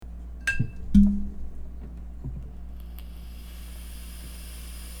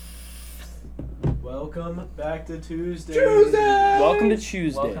Welcome back to Tuesdays. Welcome to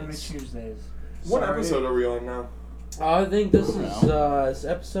Tuesdays. Welcome to Tuesdays. What episode are we on now? I think this is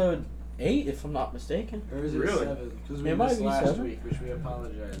episode 8, if I'm not mistaken. Or is it Really? 7? Because we It might missed be last 7. week, which we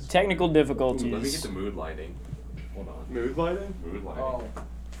apologize. Technical difficulties. Let me get the mood lighting. Hold on. Mood lighting? Mood lighting. Oh,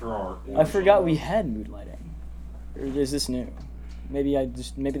 For our. I forgot we had mood lighting. Or is this new? Maybe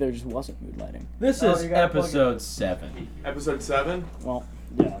there just wasn't mood lighting. This Oh, is you gotta plug episode 7. Episode 7? Well,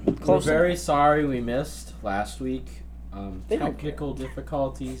 yeah, We're close. very enough. sorry we missed last week. They don't Technical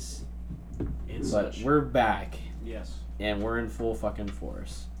difficulties. it's But such. we're back. Yes. And we're in full fucking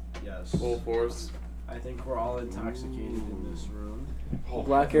force. Yes. Full force. I think we're all intoxicated in this room. Oh,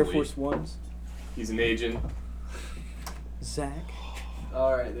 Black Air heavily. Force Ones. He's an agent. Zach.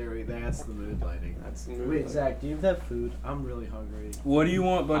 Alright, that's the mood lighting. That's the mood Wait, lighting. Zach, do you have that food? I'm really hungry. What do you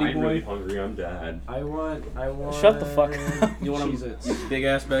want, buddy I'm boy? really hungry. I'm dad. I want. Shut the fuck up. You want Cheez-Its. a big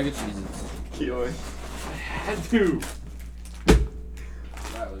ass bag of Cheez-Its? Keeling. I had to.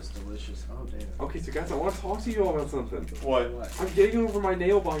 That was delicious. Oh, damn. Okay, so guys, I want to talk to you all about something. What? What? I'm getting over my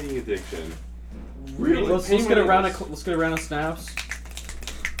nail biting addiction. Really? Let's get a round of snaps.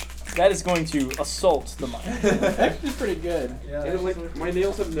 That is going to assault the mic. Actually, pretty good. Yeah. And like, my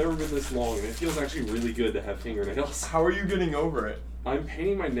nails have never been this long, and it feels actually really good to have fingernails. How are you getting over it? I'm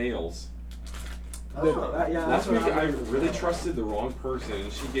painting my nails. Yeah, Last that's week, what I I'm really trusted the wrong person,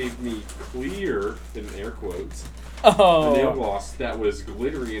 and she gave me clear, in air quotes, a nail Oh, gloss that was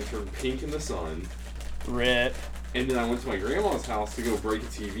glittery and turned pink in the sun. rip. And then I went to my grandma's house to go break a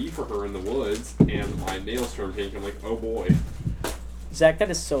TV for her in the woods, and my nails turned pink. I'm like, oh boy. Zach, that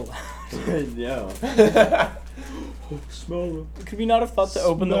is so loud. Yeah. Smell them. Could we not have thought to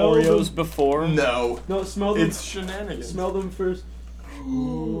open the Smell them. Oreos before? No. No, smell them. It's shenanigans. Smell them first.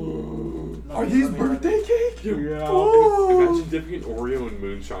 Are these birthday cake? Yeah. Imagine dipping an Oreo in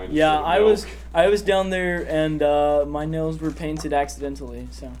moonshine. Yeah, instead of I was down there and my nails were painted accidentally.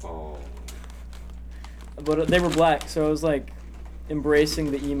 So, milk. Oh. but they were black, so I was like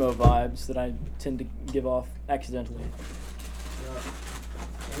embracing the emo vibes that I tend to give off accidentally.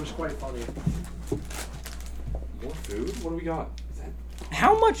 It was quite funny. More food? What do we got? Is that...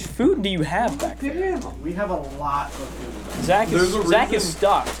 How much food do you have back there? Damn! We have a lot of food. Zach There's a is reason-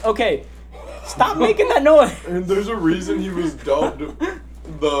 stocked. Okay, stop making that noise. And there's a reason he was dubbed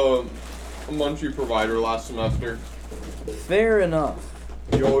the munchie provider last semester. Fair enough.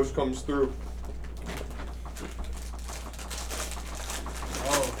 He always comes through.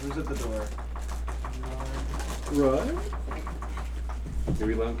 Oh, who's at the door? Right. Here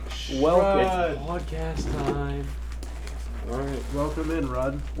we go. Welcome. It's podcast time. Alright. Welcome in,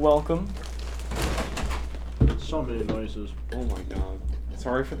 Rudd. Welcome. So many noises. Oh my god.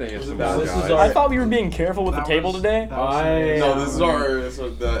 Sorry for the ASMR, bad? This is guys. our- I thought we were being careful with the That table was- today. that was I- No, this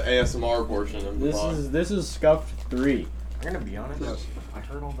is the ASMR portion of the pod. This is Scuffed 3. I'm gonna be honest. Yes. I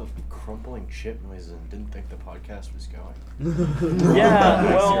heard all the crumpling chip noises and didn't think the podcast was going. Yeah, Nice here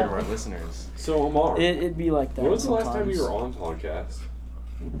to well, our listeners. So, Amar, it'd be like that. when was the last time sometimes. you were on podcast?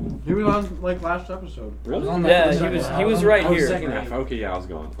 He was on like last episode. Really? Yeah, he was right Oh, here. second half. Okay, yeah, I was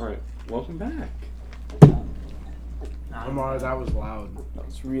gone. Alright, welcome back. Omar, that was loud. That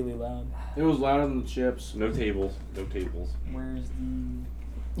was really loud. It was louder than the chips. No tables. No tables. Where's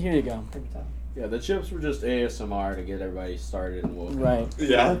the? Here you go. Yeah, the chips were just ASMR to get everybody started and woke up. Right.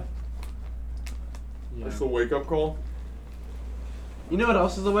 Yeah? Yeah. That's the wake up call? You know what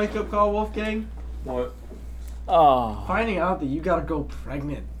else is a wake up call, Wolfgang? What? Oh. Finding out that you gotta go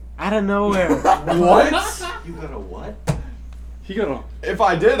pregnant out of nowhere. What? You got a what? He got a... If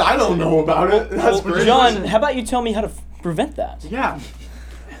I did, I don't know about it. That's Well, great. John, how about you tell me how to prevent that? Yeah.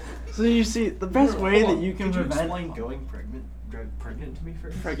 So you see, the best way that you can Could you prevent. explain going pregnant to me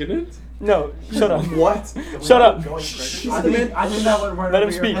first? Pregnant? No, shut up. What? Shut up. Going I pregnant? think that would work. Let him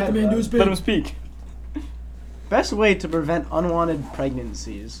over your speak. head, bud. Let him speak. Best way to prevent unwanted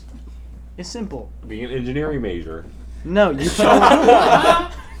pregnancies is simple. Being an engineering major. No, you put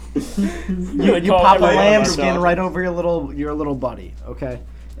a, You you pop a everyone lambskin myself. right over your little buddy, okay?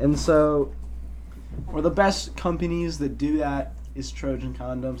 And so, one of the best companies that do that is Trojan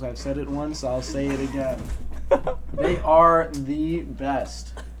Condoms. I've said it once, I'll say it again. They are the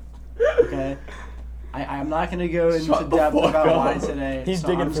best. Okay? I'm not going to go into Shut the depth fuck about up. why today. He's so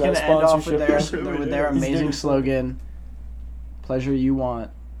digging I'm for just gonna that end off with sponsorship. with their He's amazing digging. slogan. Pleasure you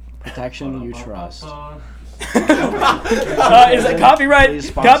want, protection you trust. Is that copyright? Please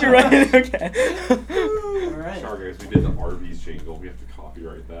sponsor. Copyright. Okay. Alright. Sorry guys, we did the Arby's jingle. We have to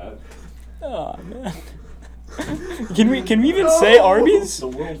copyright that. Oh man. Can we even say Arby's? The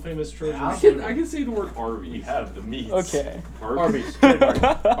world famous Trojan I soda. can say the word We Arby's. have the meats. Okay. Arby's.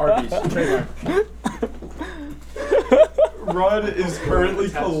 Trademark. Arby's. Trademark. Rudd is currently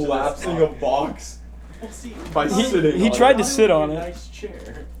collapsing a box by sitting He on tried it. to sit on it. Nice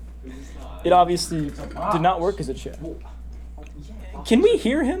chair. It's not. It obviously did not work as a chair. Can we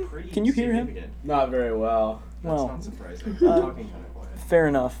hear him? Can you hear him? Significant. Not very well. That's Well, not surprising. Talking kind of quiet. fair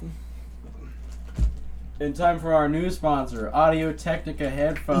enough. In time for our new sponsor, Audio Technica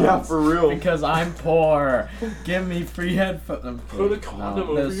headphones. Yeah, for real. Because I'm poor. Give me free headphones. Put a condom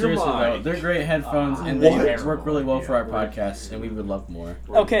over your seriously though, mic. they're great headphones and What? they work really well for our podcast, and we would love more.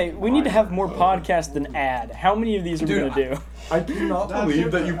 Okay, we need to have more podcasts than ad. How many of these are we Dude, gonna do? I cannot believe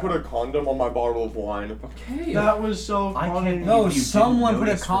that you put a condom on my bottle of wine. Okay. That was so I funny. can't No, believe you someone didn't put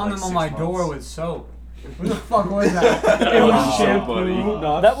a notice for, like, condom on my 6 door months. with soap. Who the fuck was that? It was Oh, shampoo.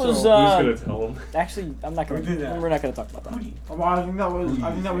 buddy. That was Who's gonna tell him? actually I'm not gonna. Who did that? We're not gonna talk about that. Well, I think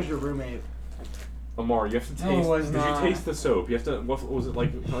that was your roommate. Amar, you have to taste. No, it was did not. you taste the soap? You have to. What was it like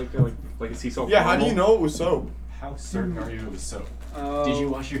a sea salt? Yeah, how do you caramel? know it was soap? How certain are you it was soap? Oh, Did you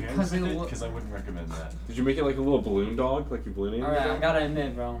wash your hands 'cause with it it? lo- Because I wouldn't recommend that. Did you make it like a little balloon dog, like you ballooning? Alright, I gotta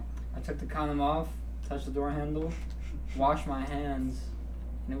admit, bro. I took the condom off, touched the door handle, washed my hands,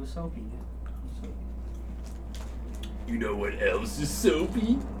 and it was soapy. It was soapy. You know what else is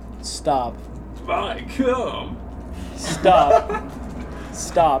soapy? Stop. My cum. Stop.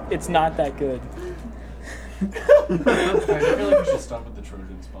 Stop. It's not that good. Guys, I feel like we should stop with the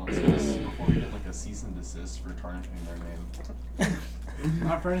Trojan sponsors before we get like a cease and desist for tarnishing their name.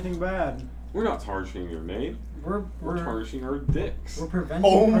 Not for anything bad. We're not tarnishing your name. We're We're tarnishing our dicks. we're preventing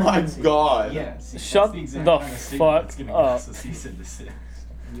Oh my pregnancy. god. Yeah, see, Shut that's the exact the kind of stigma fuck that's gonna up. get us a cease and desist.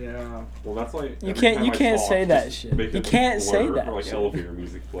 Yeah. Well, that's like You every can't- time you I can't talk, say that just shit. make You a can't say blur that Or like shit. elevator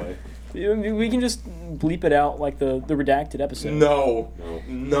music play. We can just bleep it out like the redacted episode. No. No.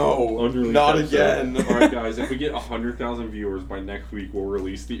 No. Unreleased Not episode. again. All right, guys. If we get 100,000 viewers by next week, we'll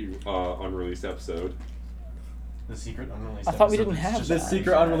release the unreleased episode. The secret unreleased I thought we episode didn't that's have just The that.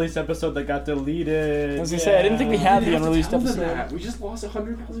 secret unreleased episode that got deleted. I was gonna say I didn't think we had the You have to unreleased tell them episode. that. We just lost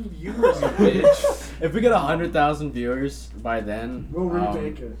 100,000 viewers, you bitch. If we get 100,000 viewers by then, We'll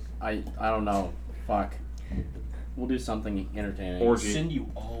remake it. I don't know. Fuck. We'll do something entertaining. Or- I'll send you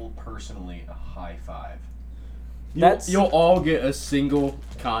all personally a high five. You'll all get a single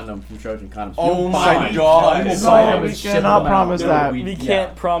condom from Trojan Condoms. Oh We'll my buy them. God. We'll No, buy them we and ship cannot them out. promise that. We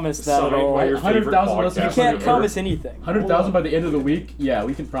can't promise that at Signed all. by your You favorite 100,000 listeners. podcast can't ever. promise anything. 100,000 by the end of the week? Yeah,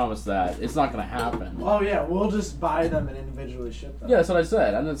 we can promise that. It's not gonna happen. Oh yeah, we'll just buy them and individually ship them. Yeah, that's what I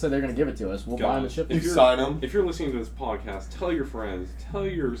said. I didn't say they're gonna give it to us. We'll buy them and Guys, ship You them. sign them. If you're listening to this podcast, tell your friends, tell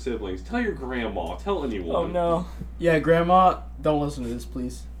your siblings, tell your grandma, tell anyone. Oh no. Yeah, Grandma, don't listen to this,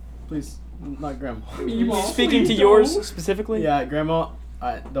 please. Please, not Grandma. You speaking to yours specifically? Yeah, Grandma,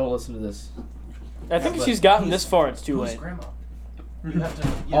 don't listen to this. I think if she's gotten this far, it's too Who's late. grandma? You have to.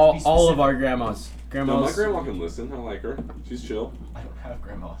 You have to be All of specific. our grandmas. No, Grandmas. my grandma can listen. I like her. She's chill. I don't have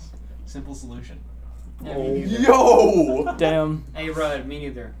grandmas. Simple solution. Yeah, Oh. me neither. Yo! Damn. Hey, Rudd, me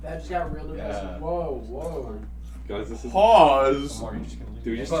neither. That just got real depressing. Yeah. Whoa. Guys, this is. Pause. Or are you just gonna leave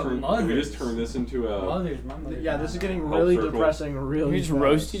Do we it? just But turn? Do we mothers. just turn this into a? Mother's my mother. Yeah, this is getting Help really circle. depressing really We just fast.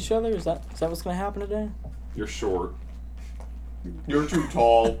 roast each other? Is that what's gonna happen today? You're short. You're too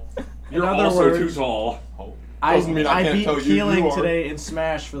tall. You're other also words- too tall. Oh, I Doesn't mean I can't beat tell you Keeling you are. today in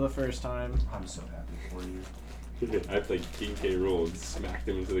Smash for the first time. I'm so happy for you. I played King K. Rool and smacked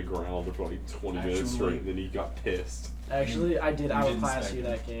him into the ground for like 20 minutes Actually- straight, and then he got pissed. Actually, I did You outclass didn't you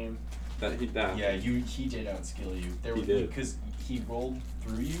smack that game. That. Yeah, he did outskill you. He did. Because he rolled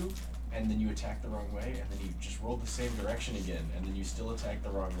through you, and then you attacked the wrong way, and then he just rolled the same direction again, and then you still attacked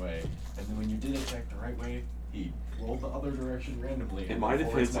the wrong way, and then when you did attack the right way, he rolled the other direction randomly. In and my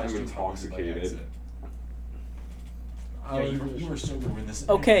before defense, it I'm smashed you, probably by intoxicated. accident. I Yeah, was you really were sober when this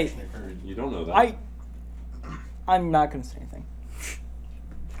Okay. interaction occurred. You don't know that. I'm not gonna say anything.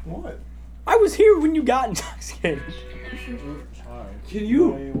 What? I was here when you got intoxicated. Sorry. Can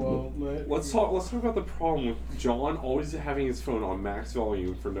you? Let's talk about the problem with John always having his phone on max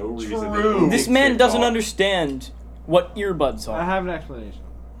volume for no reason. True. This man doesn't understand what earbuds I are. have an explanation.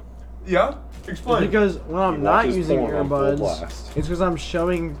 Yeah? It's Explain. because when I'm He not watches using porn on full earbuds, blast. it's because I'm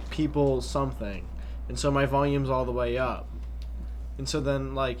showing people something, and so my volume's all the way up. And so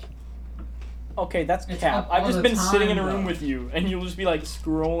then, like, Okay, that's It's cap. up I've all just the been sitting in a time, room though. with you, and you'll just be like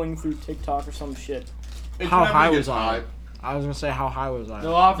scrolling through TikTok or some shit. It how can happen high to was get I? high. I was gonna say how high was I?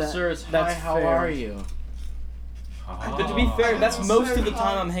 No, officer, it's hi, that's how fair. are you? But to be fair, that's most of the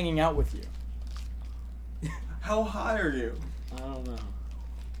time I'm hanging out with you. How high are you? I don't know.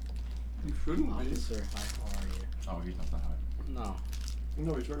 You shouldn't be. Officer, how are you? Oh, he's not that high. No.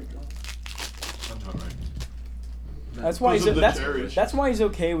 No, he's very drunk. Sounds about right. That's why Because he's of the cherries. that's why he's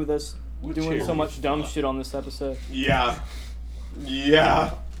okay with us What doing so cherries? much dumb shit on this episode. Yeah.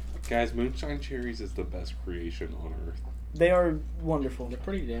 Yeah. Guys, moonshine cherries is the best creation on earth. They are wonderful. They're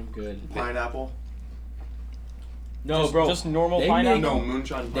pretty damn good. Pineapple. No, Just- bro. just normal they pineapple? Make, No,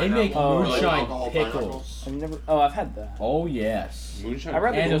 moonshine they pineapple. make Oh. moonshine alcohol pineapple. pickles. I've never. Oh, I've had that. Oh yes. Moonshine. I'd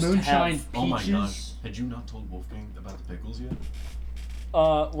rather And just moonshine have. Oh my peaches. gosh. Had you not told Wolfgang about the pickles yet?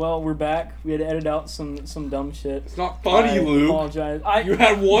 Well, we're back. We had to edit out some dumb shit. It's not funny, I Luke. apologize. You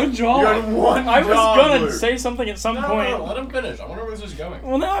had one job. You had one I was job, gonna Luke. say something at some No, point. no, let him finish. I wonder where this is going.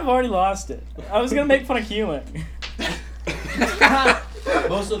 Well, now I've already lost it. I was gonna make fun of Keelan.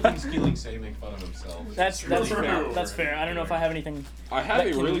 Most of the things Keeling say make fun of himself. That's True. fair. That's fair. I don't know if I have anything I have that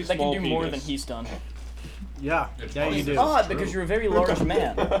a can, really that small can do more penis. than he's done. Yeah, It's yeah, funny you because do. it's Odd, true. because you're a very large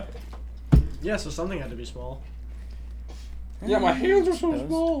man. Yeah, so something had to be small. Yeah, my hands are so Suppose.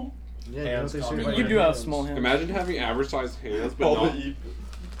 small. Yeah, Hands you know, come they in You my do have hands. small hands. Imagine having average sized hands, but All not. the eat.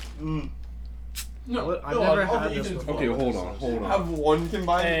 No, I've never I'll had eat this it before. Okay, hold on. Have one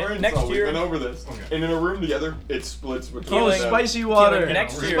combined Hey, brain next cell. We've year- been over this. Okay. And in a room together, it splits between Oh, Keelan- them. spicy water. Keelan,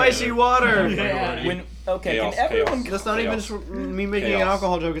 next year- Spicy water. Yeah. When okay, Chaos, can everyone? chaos. That's not even Chaos. just me making an Chaos.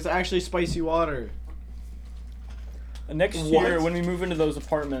 alcohol joke. It's actually spicy water. Next What? year, when we move into those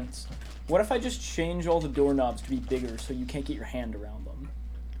apartments, what if I just change all the doorknobs to be bigger so you can't get your hand around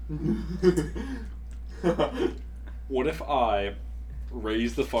them? What if I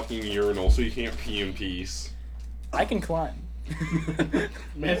raise the fucking urinal so you can't pee in peace? I can climb.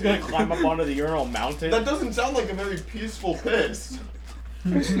 Man's gonna climb up onto the urinal mountain. That doesn't sound like a very peaceful piss.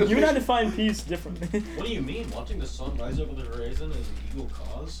 You and I define peace differently. What do you mean? Watching the sun rise over the horizon is an equal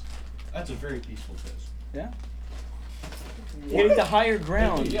cause? That's a very peaceful piss. Yeah. You get the higher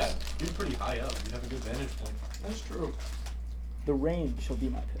ground. Yeah, you're pretty high up. You have a good vantage point. That's true. The rain shall be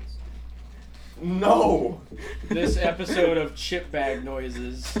my piss. No. This episode of chip bag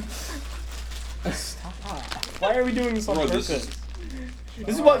noises. Stop. Why are we doing this on Bro, purpose? this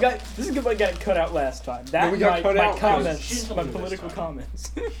This is what got cut out last time. That we got my, cut my out 'cause comments, she's my the one this political time.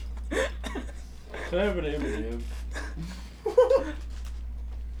 comments.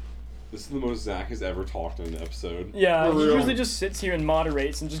 This is the most Zach has ever talked in an episode. Yeah, For he real. usually just sits here and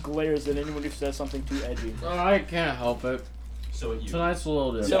moderates and just glares at anyone who says something too edgy. I can't help it. So you. Tonight's a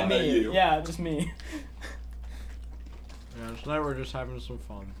little different. So Yeah, me, you. yeah, just me. Yeah, tonight we're just having some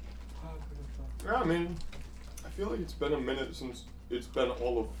fun. Yeah, I mean, I feel like it's been a minute since it's been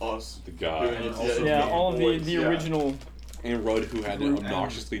all of us. The guy. doing it. Also Yeah, me. all of the Boys, yeah. original. And Rudd, who had to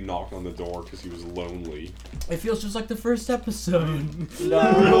obnoxiously knock on the door because he was lonely. It feels just like the first episode. Really?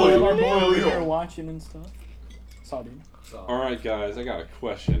 Our boy over Real. here watching and stuff. Saw dude. Alright, guys, I got a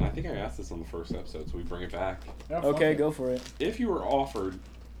question. I think I asked this on the first episode, so we bring it back. Okay, go for it. If you were offered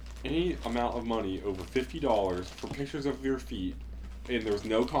any amount of money over $50 for pictures of your feet, and there was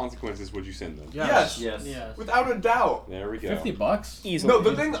no consequences, would you send them? Yes. Yes. Without a doubt. There we go. $50? Easily. No,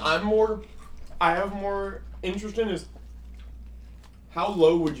 the thing I have more interest in is how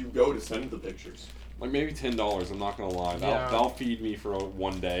low would you go to send the pictures? Like maybe $10, I'm not gonna lie. Yeah. That'll feed me for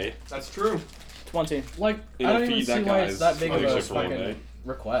one day. That's true. 20. Like, And I don't it'll even feed see that why guy's it's that big of addiction a for one day. fucking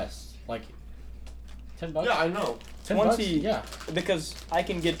request. Like, $10? Yeah, I know. 10 20, bucks? Yeah. Because I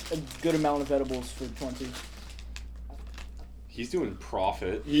can get a good amount of edibles for 20. He's doing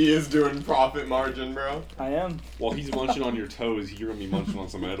profit. He is doing profit margin, bro. I am. While he's munching on your toes, you're gonna be munching on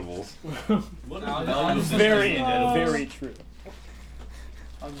some edibles. What No, is the no, value of this Very, machine edibles? very true.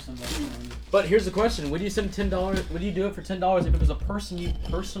 I'll just invest in them. But here's the question: would you send $10? Would you do it for $10 if it was a person you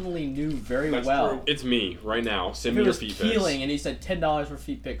personally knew very That's well? true. It's me right now. Send If me it your was feet Keeling pics. and he said $10 for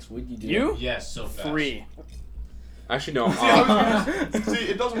feet pics, would you do You? it? Yes, so fast. Free. Actually, no. See, I was gonna, see,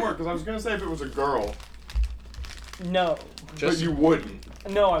 it doesn't work because I was gonna say if it was a girl, No. but you wouldn't.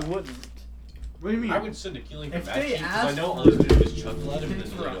 No, I wouldn't. What do you mean? I would send a Keeling for If match they because I ask know all he's gonna do is chuckle at him and then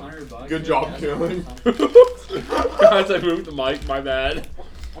for delete him. $100. Good job, Keeling. Guys, I moved the mic. My bad.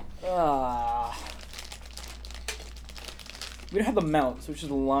 Ah. We don't have the mount, so it's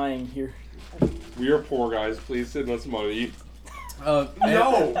just lying here. We are poor guys. Please send us money.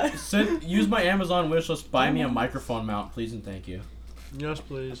 No. Use my Amazon wishlist. Buy me a microphone mount, please and thank you. Yes,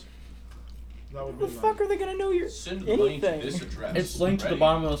 please. That would How the fuck are they gonna know you're Send the money to anything? this address. It's linked to the Ready?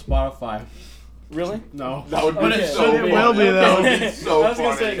 bottom of the Spotify. Really? No. That would be Okay. so It funny. will be, though. That would be so I was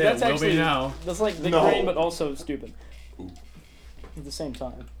gonna funny. say that's It will actually be now. that's like the No. brain, but also stupid. At the same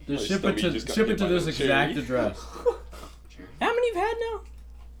time. Just My ship it stomach to just got ship it hit to by this the exact cherry. address. How many you've had now?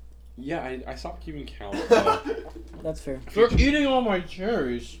 Yeah, I stopped keeping count. That's fair. They're eating all my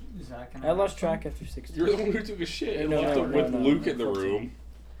cherries. Zach, can I lost have track after 16. You're the one who took a shit and No, left no, it no, with no, Luke no, in the 14. room.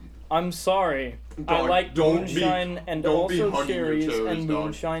 I'm sorry. I Dog, like don't be- moonshine and don't be also hugging your cherries toes, and dog.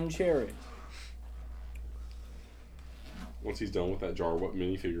 moonshine cherries. Once he's done with that jar, what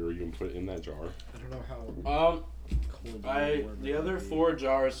minifigure are you gonna put in that jar? I don't know how. The other 4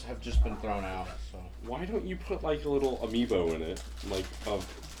 jars have just been thrown out. So Why don't you put like a little amiibo in it, like of?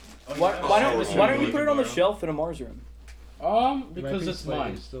 Why don't you put it on the borrow? shelf in a Mars room? because it's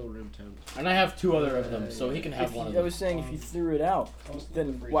mine, Still room temp. and I have 2 other of them, so he can have one of I them. was saying if you threw it out,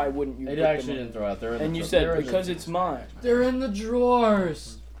 then why wouldn't you? They put them actually in? didn't throw out. They're in And the you they're said in the- because it's mine. they're in the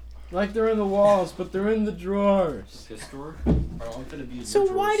drawers, like they're in the walls, but they're in the drawers. His store are all gonna be. in So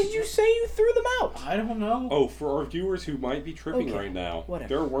your why drawers. did you say you threw them out? I don't know. Oh, for our viewers who might be tripping Okay, right now, whatever.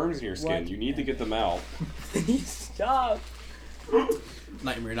 there are worms in your skin. What? You need to get them out. Please stop.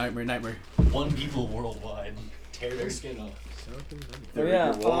 Nightmare. One people worldwide tear their skin off? Oh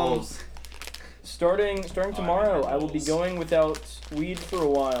yeah. Your walls. Starting tomorrow, I will be going without weed for a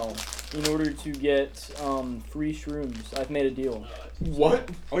while in order to get free shrooms. I've made a deal. What?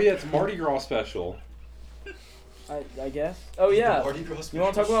 Oh yeah, it's Mardi Gras special. I guess. Oh yeah. Mardi Gras You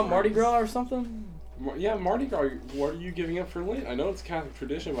want to talk special about Mardi shrooms. Gras or something? Yeah, Mardi Gras. What are you giving up for Lent? I know it's Catholic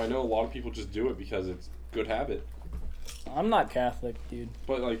tradition, but I know a lot of people just do it because it's good habit. I'm not Catholic, dude.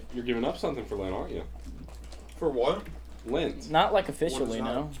 But like, you're giving up something for Lent, aren't you? For what? Lent. Not like officially, that?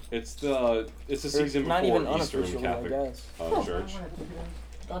 no. It's the season not before even Easter in the unofficially, I Catholic guess. Church.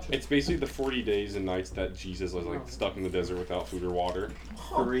 Gotcha. It's basically the 40 days and nights that Jesus was like stuck in the desert without food or water.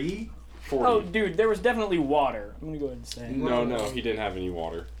 3? 40. Oh, dude, there was definitely water. I'm gonna go ahead and say. No, he didn't have any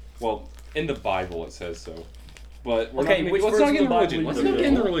water. Well, in the Bible it says so. But we're Okay, not which let's verse not of get the into Bible religion. you Let's believe not get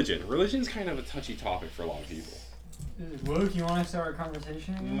in? into religion. Religion's kind of a touchy topic for a lot of people. Luke, you want to start a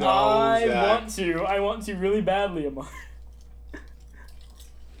conversation again? No, I Zach. want to really badly, Amar.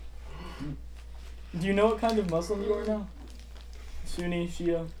 Do you know what kind of Muslim you are now? Sunni,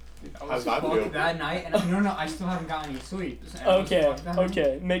 Shia? I How's was that fucked feel? that night, and no, I still haven't gotten any sleep. And I was Okay, fucked that night.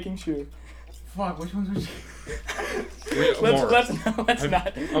 okay, making sure. Fuck, which ones was Let's not. Amar, let's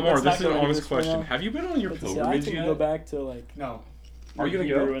not this go is an into honest this for question. now. Have you been on your Let's see, I pilgrimage can yet? go back to like No. Are you gonna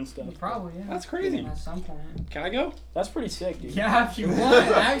Hebrew go? and stuff. Probably, yeah. That's crazy. At some point. Can I go? That's pretty sick, dude. Yeah, if you want,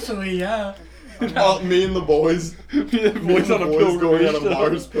 actually, yeah. Oh, me and the boys. Boys on a Boys going on a pilgrimage.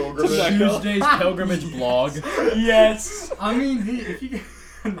 Mars pilgrimage. Tuesday's pilgrimage blog. Yes. I mean, if you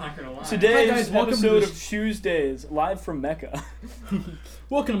I'm not gonna lie. Today's Hi, guys, welcome to episode this- of Shoes Days, live from Mecca.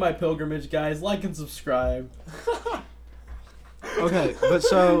 Welcome to my pilgrimage, guys. Like and subscribe. Okay, but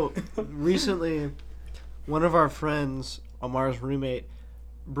so recently, one of our friends, Amar's roommate,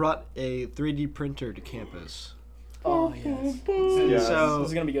 brought a 3D printer to campus. Oh yes. Yes. So- This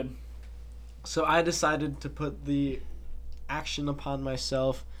is gonna be good. So I decided to put the action upon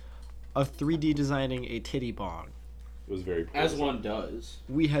myself of 3D designing a titty bong. It was very As pleasant. one does.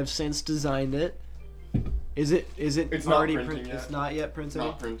 We have since designed it. Is it It's not already printing printed? yet. It's not yet printed.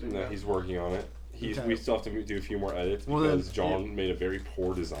 Not printing. No, yet. he's working on it. Okay. We still have to do a few more edits Well, then, because John made a very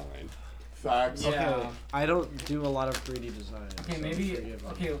poor design. Facts. Yeah. Okay, I don't do a lot of 3D design. Okay, so maybe. forgive me.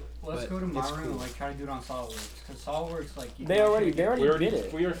 Okay, let's But go to my it's room cool. and like try to do it on SolidWorks. Because SolidWorks, like you They can already actually did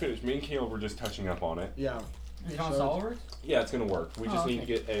it. We already finished. Me and Caleb were just touching up on it. Yeah. Is it on So- SolidWorks? Yeah, it's gonna work. We just Oh, need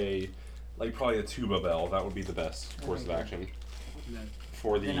to okay. get probably a tuba bell. That would be the best course of Okay. action No.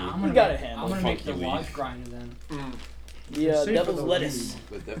 for the Then I'm You gonna got it make, handled. I'm gonna make the Funky lodge leaf. grinder then. Mm. The Save for devil's the lettuce.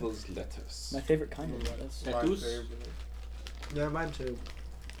 the devil's lettuce. My favorite kind of lettuce. My Tattoos? favorite. Yeah, mine too.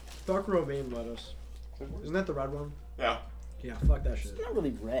 Fuck romaine lettuce. Isn't that the red one? Yeah. Yeah, fuck that shit. It's not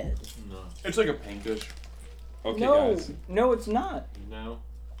really red. No. It's like a pinkish. Okay, no, guys. no, it's not. No.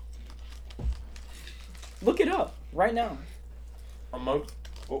 Look it up right now.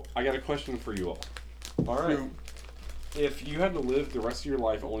 Oh, I got a question for you all. All right. If you had to live the rest of your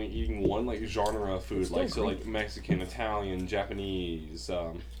life only eating one like genre of food, It's like still like Mexican, Italian, Japanese,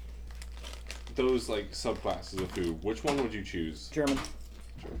 those like subclasses of food, which one would you choose? German.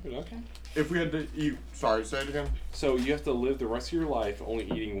 German, okay. If we had to eat, sorry, say it again. So you have to live the rest of your life only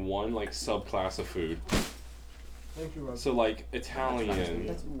eating one like subclass of food. Thank you, Rob. So like Italian,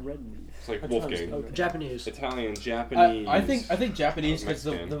 That's red leaf. it's like That's Wolfgang. Okay. Japanese. Italian, Japanese. I think Japanese because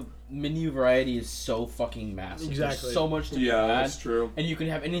Mexican. the menu variety is so fucking massive. Exactly. There's so much to Yeah, add. that's true. And you can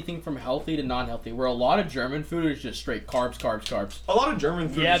have anything from healthy to non-healthy. Where a lot of German food is just straight carbs, carbs, carbs. A lot of German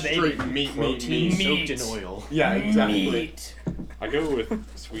food Yeah, is baby. straight meat. Meat. Soaked in oil. Yeah, exactly. Meat. I go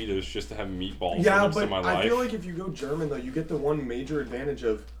with Swedish just to have meatballs Yeah, for the rest but of my I life. feel like if you go German though, you get the one major advantage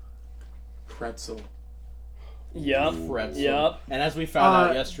of pretzel. Yep. Pretzel. Yep. And as we found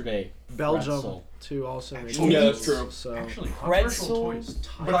out yesterday, Belgium pretzel. too also. Yeah, that's true. So Actually, Pretzel? controversial choice.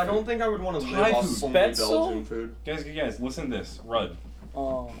 Thai But I food. don't think I would want to Thai live off food. only Spetzel? Belgian food. Guys, listen to this. Rudd.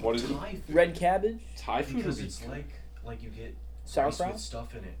 What is it? Thai food. Red cabbage, Thai food Because is it's like you get rice sauerkraut. with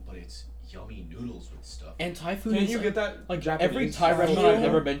stuff in it, but it's yummy noodles with stuff. And Thai food Can is you get that? like Japanese every Thai style? restaurant I've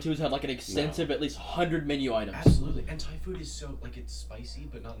ever been to has had like an extensive, at least 100 menu items. Absolutely, and Thai food is so like it's spicy,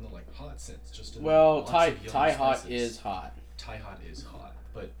 but not in the like hot sense. Just in Well, lots Thai of yummy Thai hot spices. is hot. Thai hot is hot,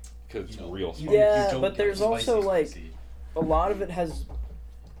 but because it's you know, real you- spicy. Yeah, you don't but get there's spicy, also, like, spicy. A lot of it has,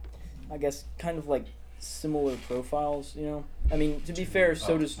 I guess, kind of like similar profiles. You know, I mean, to be fair,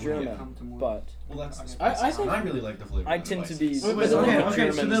 so does yeah. German, Come to more. but Well, that's the I spicy think- one. I really like the flavor. I of the tend to spices. be- Wait, But okay, I'm a okay.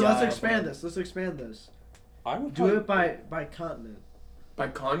 So German then let's guy. expand this. Let's expand this. I would Do it by continent. By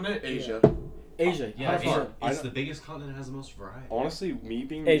continent, Asia. Asia. Yeah, by Asia. far. I It's don't- the biggest continent that has the most variety. Honestly, me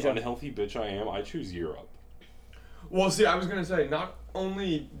being Asia. the unhealthy bitch I am, I choose Europe. Well, see, I was gonna say, not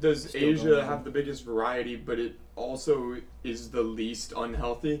only does Still don't Asia know. have the biggest variety, but it also is the least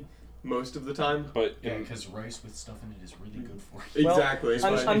unhealthy most of the time. But Yeah, in, because rice with stuff in it is really good for you. Well, Exactly.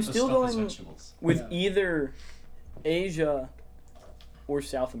 I'm- but- I'm If the still stuff is going- vegetables. with Yeah. either Asia or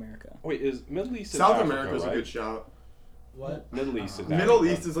South America. wait, is Middle East is South Africa, America's right? a good shout. What? Middle East is Middle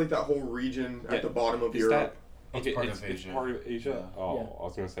Africa. East is like that whole region Yeah, at the bottom of Is Europe. that It's okay? part It's, of it's Asia. part of Asia. Yeah. Oh, Yeah. I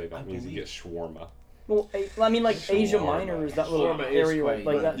was gonna say that I means you believe- get shawarma. Well, I mean, like Asia Shawarma. Minor is that little Shawarma is area, quite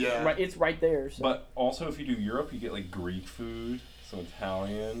like good. that. Yeah. Right, it's right there. So. But also, if you do Europe, you get like Greek food, some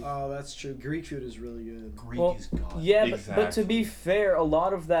Italian. Oh, that's true. Greek food is really good. Greek Well, is God. yeah, but to Exactly. be fair, a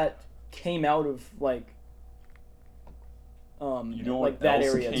lot of that came out of like, You know like what that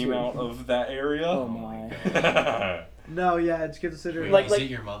else area came too. out of that area? Oh my! No, yeah, it's considered. Wait, Like- is like- it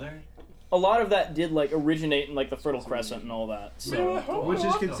your mother? A lot of that did like originate in like the Fertile Crescent and all that. So which is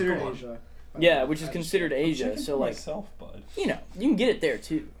Oh, considered come on. Asia. yeah, which is considered Asia. Checking So for like, myself, bud. you know, you can get it there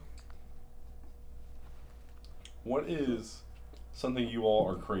too. What is something you all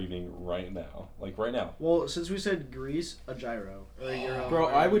are craving right now? Like right now? Well, since we said Greece, a gyro or a euro. Bro,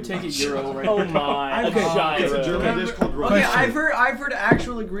 I would take a Euro right Oh now. my! Okay, gyro. It's a German dish called Okay, roast. I've heard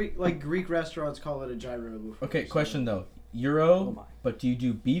actual Greek restaurants call it a gyro before. Okay, so- question though. Oh Euro, my. but do you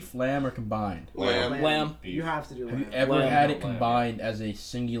do beef, lamb, or combined? Lamb. Lamb. You have to do Have you lamb. ever Lamb. had it Lamb. combined as a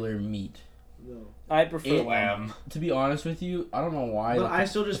singular meat? No. I prefer It- lamb. To be honest with you, I don't know why. But like, I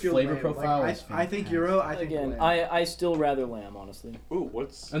still just the feel flavor lamb. profile Like, is I think fantastic. euro. I think Again, lamb. I still rather lamb, honestly. Ooh,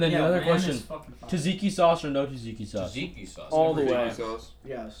 what's And then the other lamb question: is fucking fine. tzatziki sauce or no tzatziki sauce? Tzatziki sauce. All the Never way. did. Sauce.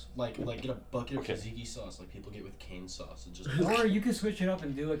 Yes. Like get a bucket Okay. of tzatziki sauce, like people get with cane sauce, and just. Or you could switch it up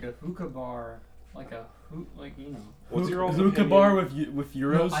and do like a hookah bar, like a like you know. what's your all's hookah opinion? bar with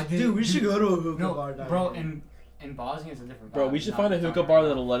euros? I did, Dude, we should go to a hookah No, bar. down bro, here. in Bosnia it's a different. Bro, vibe. we It's should not find a what we're hookah talking bar about.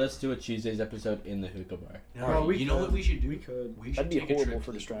 that'll let us do a Tuesday's episode in the hookah bar. No, Bro, we you know what we should do? We could. We should That'd be take a horrible trip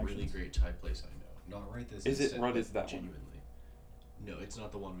for to this really distractions. great Thai place I know. Not right this. Is it instant, right but as that one? genuinely. No, it's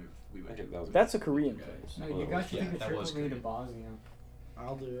not the one we went Okay, to. that was a That's a good- Korean Okay. place. No, you guys should Yeah, take a that trip was with me to great. Bosnia.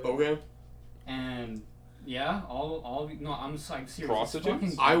 I'll do it. Okay. And yeah, all no, I'm just like serious. Prostitutes?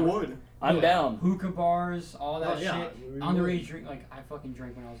 It's fucking I great. would. I'm Yeah. down. Hookah bars, all that Oh, yeah, shit. we Underage would. drink, like I fucking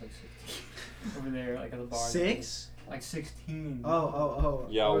drank when I was like 16 over there, like at the bar. 6? Like 16. Oh.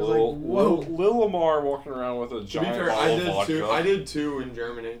 Yeah, I was Lil, like, whoa. Lil Lamar walking around with a To be giant fair, bottle I of did vodka. two. I did 2 in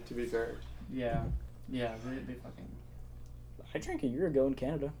Germany. To be fair. Yeah, they fucking. I drank a year ago in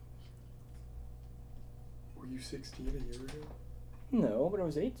Canada. Were you 16 a year ago? No, but I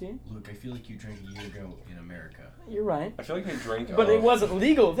was 18. Luke, I feel like you drank a year ago in America. You're right. I feel like I drank. But it wasn't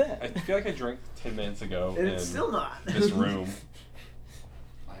legal then. I feel like I drank 10 minutes ago And in it's still not. this room.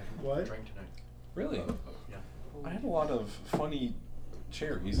 I haven't What? drank tonight. Really? Yeah. I had a lot of funny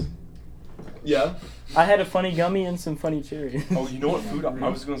cherries. Yeah. I had a funny gummy and some funny cherries. Oh, you know what food? I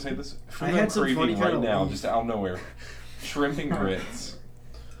was going to say this. Food I I'm had some funny craving kind right of now, leaf. just out of nowhere. Shrimp and grits.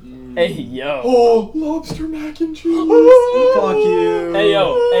 Hey yo. Oh, lobster mac and cheese. Fuck you. Hey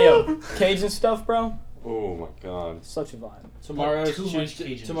yo. Cajun stuff, bro. Oh my god. Such a vibe. Tomorrow's Too much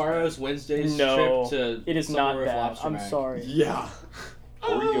Cajun tomorrow's Wednesday's No, trip to it is somewhere not with bad. lobster I'm mac. sorry. Yeah.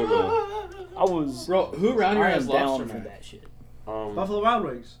 Or we go I was. Bro, who around here I has am down lobster for mac? that shit. to Buffalo Wild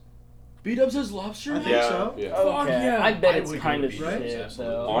Wings. B-Dubs has lobster I mac? think Yeah. so. Yeah. Okay. yeah. I bet I it's would kind go of to Right? shit. Beat-Ups,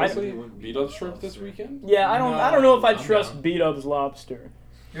 So Honestly, beat up shrimp this weekend? I don't know if I'd I'm trust down. Beat Up's lobster.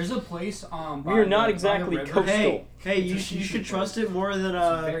 There's a place We are not exactly river. coastal. Hey, you It's a should seafood trust place. it more than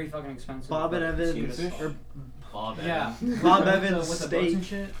It's very fucking expensive. Bob and but it's Evans good. or Bob Yeah. Bob With Evans with the boats steak. and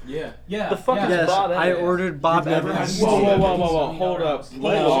shit. Yeah. Yeah. The fuck yeah. is Yes, Bob I Evans? ordered Bob You've never Evans. had Whoa, Bob whoa, Evans? whoa, whoa, hold up.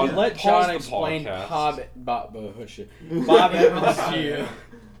 Hold on. Let Pause John the explain podcast. Bob Evans to you.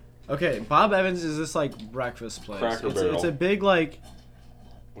 Okay, Bob Evans is this like breakfast place. Cracker It's Barrel. a big like.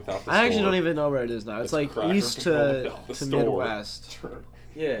 Without the I actually store. don't even know where it is now. It's It's like Cracker east Barrel to without the to store. Midwest,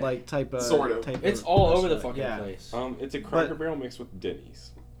 Yeah. like type of. Sort of. Type It's of all over the restaurant. fucking yeah. place. It's a Cracker Barrel mixed with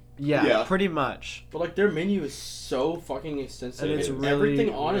Denny's. Yeah, Yeah. pretty much. But like their menu is so fucking extensive. And it's It is. really, Everything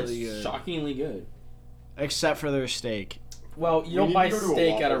on really it's good. shockingly good. Except for their steak. Well, you We don't need buy to go to a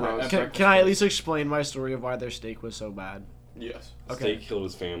steak at a Waffle House. Can I at least explain my story of why their steak was so bad? Yes. Okay. Steak killed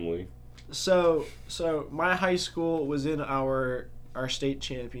his family. So my high school was in our state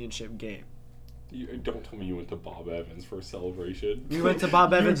championship game. You, don't tell me you went to Bob Evans for a celebration. We went to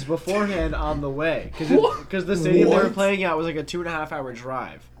Bob Evans beforehand on the way because the stadium they were What? playing at was like a 2.5 hour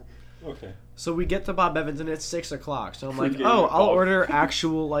drive. Okay. So we get to Bob Evans and it's 6 o'clock. So I'm like, Pre-game oh, at I'll Bob. order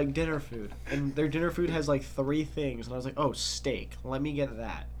actual like dinner food. And their dinner food has like 3 things. And I was like, oh, steak. Let me get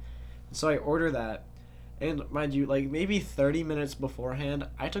that. So I order that. And mind you, like maybe 30 minutes beforehand,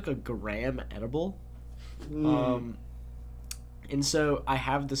 I took a gram edible. And so I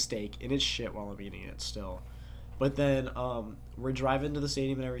have the steak and it's shit while I'm eating it still. But then we're driving to the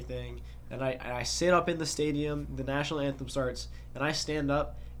stadium and everything. And I sit up in the stadium. The national anthem starts. And I stand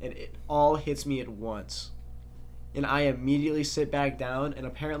up. And it all hits me at once. And I immediately sit back down, and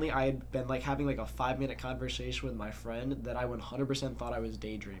apparently I had been like having like a 5-minute conversation with my friend that I 100% thought I was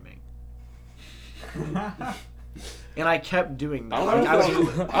daydreaming. And I kept doing that. I don't Like, know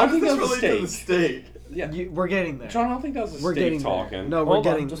if was- I don't think This that was a relate to the steak. steak. Yeah. we're getting there. John, I don't think that was a We're steak getting talking. there. No, we're Hold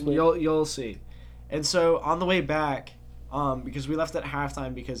on, getting. just wait. You'll see. And so on the way back, because we left at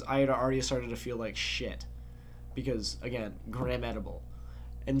halftime because I had already started to feel like shit, because again, gram edible.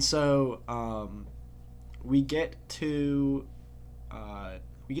 And so we get to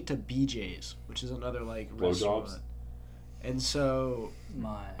BJ's, which is another like Blowjobs? restaurant. And so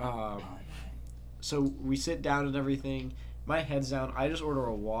My. so we sit down and everything. My head's down. I just order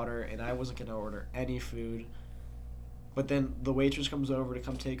a water, and I wasn't gonna order any food. But then the waitress comes over to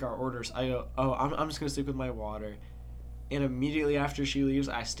come take our orders. I go, oh, I'm just gonna stick with my water. And immediately after she leaves,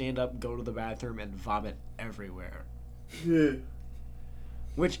 I stand up, go to the bathroom, and vomit everywhere.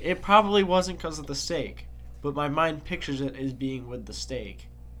 Which it probably wasn't because of the steak, but my mind pictures it as being with the steak,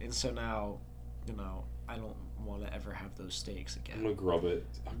 and so now, I don't want to ever have those steaks I'm again. gonna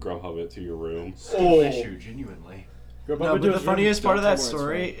Grubhub it to your room. Oh. issue, genuinely. No, but the funniest part of that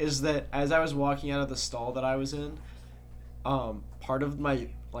story is that as I was walking out of the stall that I was in, part of my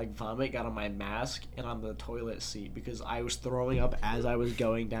vomit got on my mask and on the toilet seat because I was throwing up as I was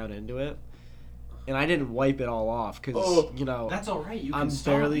going down into it, and I didn't wipe it all off because That's all right. You can I'm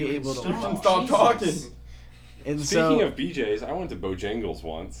stop. barely You can able to stop. walk. Stop talking. and Speaking so of BJ's, I went to Bojangles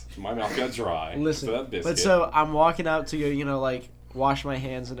once. My mouth got dry. listen, for that biscuit. but so I'm walking out to go, wash my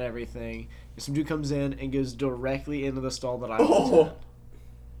hands and everything. And some dude comes in and goes directly into the stall that I was Oh. in.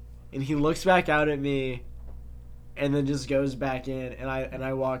 And he looks back out at me and then just goes back in, and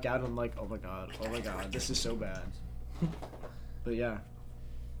I walk out and I'm like, oh my god, this is so bad. But yeah,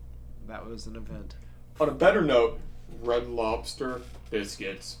 that was an event. On a better note, Red Lobster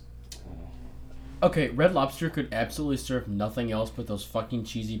biscuits. Okay, Red Lobster could absolutely serve nothing else but those fucking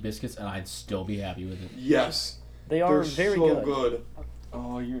cheesy biscuits, and I'd still be happy with it. Yes. They are They're very so good.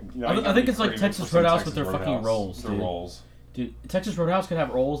 Oh, I think it's like Texas Roadhouse with their fucking rolls, Their dude. rolls. Dude, Texas Roadhouse could have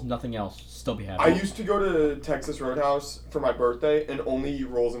rolls, nothing else. Still be happy. I used to go to Texas Roadhouse for my birthday and only eat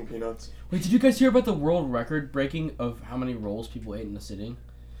rolls and peanuts. Wait, did you guys hear about the world record breaking of how many rolls people ate in a sitting?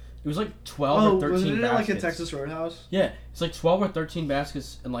 It was like 12 or 13 baskets. Roadhouse? Yeah, it's like 12 or 13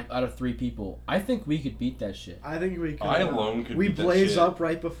 baskets and like out of 3 people. I think we could beat that shit. I think we could. I alone could We beat that blaze shit. up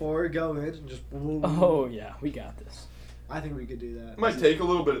right before, go in, and just. Oh yeah, we got this. I think we could do that. It might take a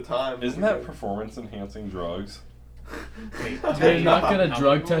little bit of time. Isn't that performance-enhancing drugs? They're not gonna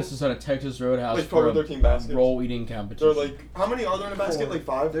drug test us at a Texas Roadhouse Like for 12 or 13 baskets. a roll eating They're competition. like, how many are there in a basket? 4. Like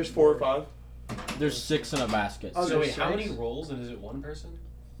 5? There's 4 or 4. 5? There's 6 in a basket. Oh, So wait, there's how many 6? rolls and is it one person?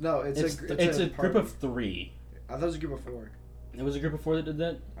 No, it's It's a group of 3. I thought it was a group of 4. It was a group of 4 that did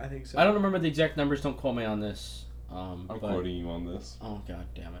that? I think so. I don't remember the exact numbers, don't quote me on this. I'm but- quoting you on this. Oh god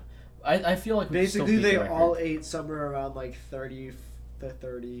damn it. I feel like we could still Basically, beat they the record. all ate somewhere around like 30 to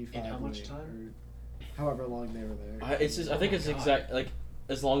 35. In how much minutes, time? or however long they were there. It's just, I think it's exact, like,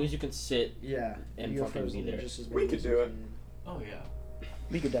 as long as you can sit. Yeah. And you go fucking for be there. just as We long could as do you it. can. Oh yeah.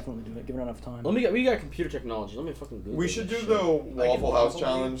 We could definitely do it, given enough time. We got computer technology. Let me fucking Google We should this do shit. the Waffle House waffle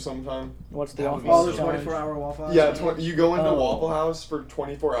challenge sometime. What's the That offer? would be Oh, the so 24-hour Waffle House? Yeah, you go into Oh. Waffle House for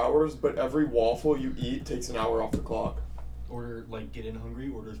 24 hours, but every waffle you eat takes an hour off the clock. Order get in hungry.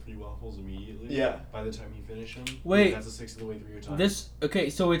 Order 3 waffles immediately. Yeah. By the time you finish them. Wait. That's a 6th of the way through your time. Okay,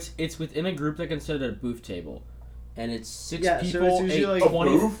 so it's within a group that can sit at a booth table, and it's 6 Yeah, so people, it's usually 8, like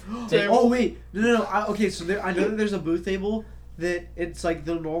 20. Oh wait, no. Okay, so I know that there's a booth table that it's like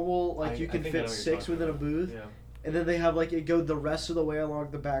the normal, like you can fit 6 within a booth, Yeah. and then they have like it go the rest of the way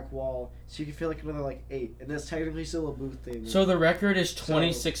along the back wall, so you can fit like another like 8, and that's technically still a booth table. So the record is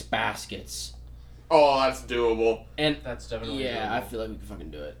 26 baskets. Oh, that's doable. And That's definitely yeah, doable. I feel like we can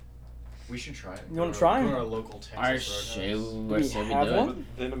fucking do it. We should try it. You wanna try? Go to our local Texas I Roadhouse. say we we say we have do one?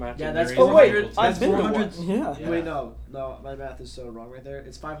 it. Then imagine. Yeah, that's There Oh is a wait, local I've Texas been to 400 one. Yeah. Yeah. Wait, no, my math is so wrong right there.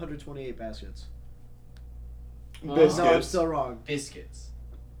 It's 528 baskets. No, I'm Biscuits. still wrong. Biscuits.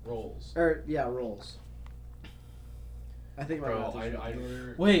 Rolls. Or yeah, rolls. I think my Bro, math is I'd wrong.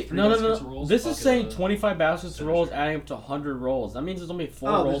 order Wait, 3 no. baskets of rolls, This is bucket saying of 25 baskets of rolls finisher. adding up to 100 rolls. That means there's only 4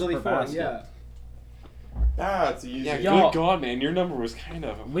 Oh, rolls there's only per 4. basket. Yeah, That's easy. Yeah, Y'all- good God, man, your number was kind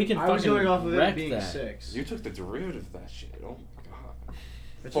of. We can I was fucking going off of it wreck being that. 6. You took the derivative of that shit. Oh my God.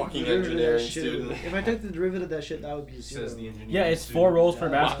 If I took Fucking the derivative of that engineering shit, student. If I took the derivative of that shit, that would be 0. Says the engineer. Yeah, it's 4 rolls per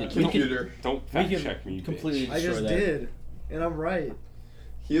Yeah. basket. We can Computer. Don't we fact can check me, completely bitch. I just destroy that. did, and I'm right.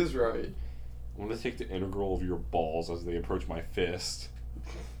 He is right. I'm gonna take the integral of your balls as they approach my fist.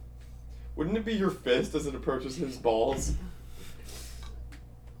 Wouldn't it be your fist as it approaches his balls?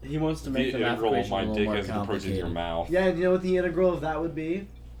 He wants to make The the math integral of equation a my little dick more as it approaches your complicated. mouth. Yeah, and you know what the integral of that would be?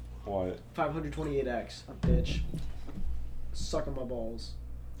 What? 528x, bitch. Sucking my balls.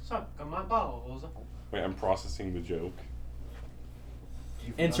 Suck on my balls. Wait, I'm processing the joke.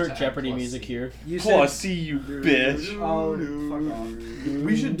 You forgot Insert to add Jeopardy plus music C. here. You Plus, said. see you, bitch. Oh, fuck off.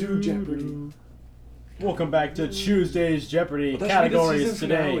 We should do Jeopardy. Welcome back to Tuesday's Jeopardy. Well, that should be the Categories season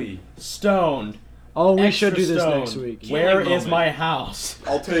today: finale. stoned. Oh, we extra should do this stoned. next week. Where Healing is moment. my house?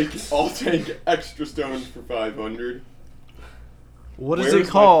 I'll take extra stones for 500. What is Where's it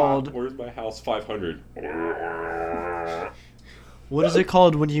called? Where's my house 500? What is it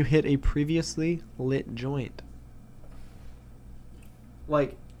called when you hit a previously lit joint?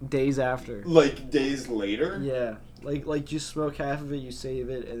 Like days after. Like days later? Yeah, like you smoke half of it, you save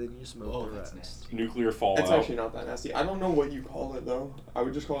it, and then you smoke Oh, the that's rest. nasty. Nuclear fallout. It's actually not that nasty. I don't know what you call it though. I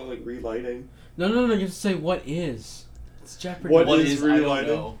would just call it like relighting. No, you have to say what is. It's Jeopardy. What What is is I don't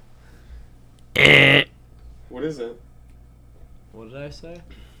relighting? know. What is it? What did I say?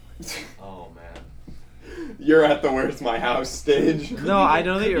 Oh man. You're at the "Where's my house" stage. No, I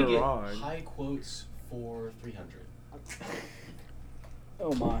know that Could we you're get wrong. High quotes for 300.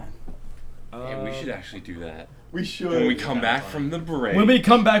 Oh my. Yeah, we should actually do that. We should. When we come kinda back fun. from the break. When we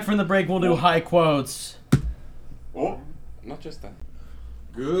come back from the break, we'll do high quotes. Oh, Not just that.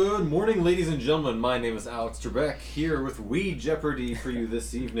 Good morning, ladies and gentlemen. My name is Alex Trebek, here with We Jeopardy for you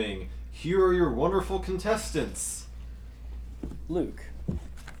this evening. Here are your wonderful contestants. Luke.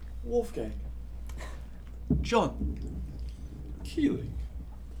 Wolfgang. John. Keeling.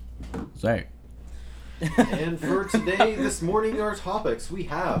 Say. And for today, this morning, our topics, we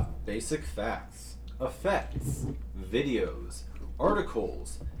have basic facts, effects, videos,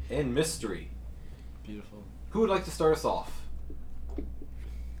 articles, and mystery. Beautiful. Who would like to start us off?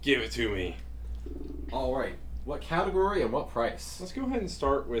 Give it to me. All right. What category and what price? Let's go ahead and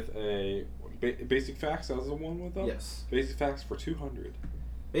start with a basic facts. That was the one with them. Yes. Basic facts for 200.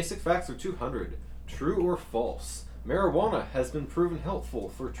 Basic facts are 200. True or false? Marijuana has been proven helpful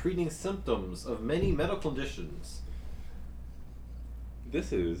for treating symptoms of many medical conditions.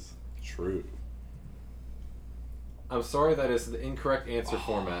 This is true. I'm sorry, that is the incorrect answer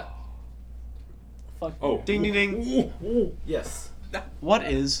format. Fuck. Oh. Ding ding ding. Yes. What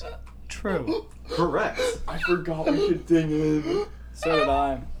is true? Correct. I forgot we could ding in. So did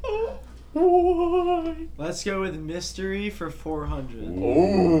I. Let's go with mystery for 400.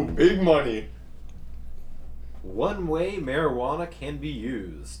 Oh, big money. One way marijuana can be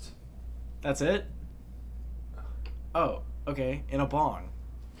used. That's it? Oh, okay. In a bong.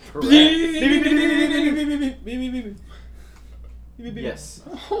 Correct. Yes.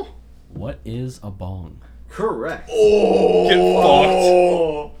 What is a bong? Correct.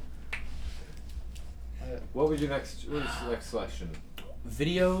 Oh, What was your next selection?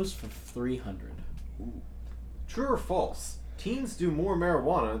 Videos for 300. True or false? Teens do more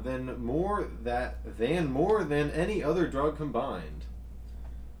marijuana than more than any other drug combined.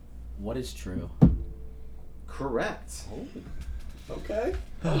 What is true? Correct. okay.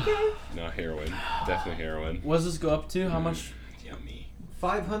 No, heroin. Definitely heroin. What does this go up to? How much? Yummy.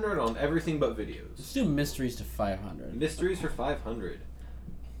 500 on everything but Let's videos. do mysteries to 500. Mysteries for 500.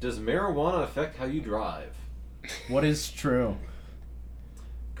 Does marijuana affect how you drive? What is true?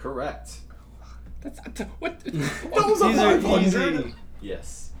 Correct. What? That was a These are 500. easy.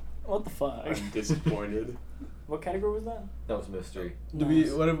 Yes. What the fuck? I'm disappointed. What category was that? That was mystery. Do we?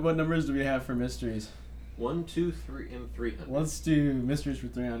 What numbers do we have for mysteries? 1, 2, 3, and 300. Let's do mysteries for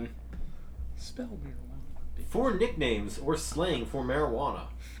 300. Spell marijuana. 4 nicknames or slang for marijuana.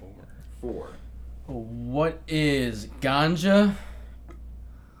 4. What is ganja,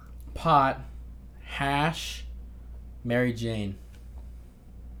 pot, hash, Mary Jane?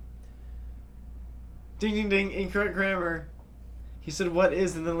 Ding ding ding, incorrect grammar. He said what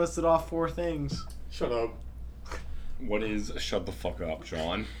is and then listed off 4 things. Shut up. What is shut the fuck up,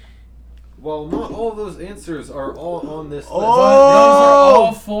 John? While not all of those answers are all on this list, Those are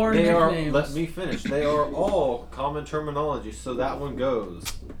all 4 they are. nicknames. Let me finish. They are all common terminology, so that one goes.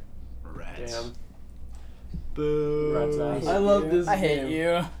 Rats. Damn. Boo. Rat's ass. I love this I hate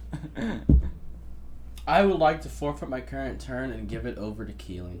game. you. I would like to forfeit my current turn and give it over to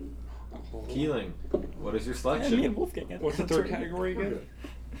Keeling. Keeling, what is your Me selection? and Wolfgang. What's the third category again?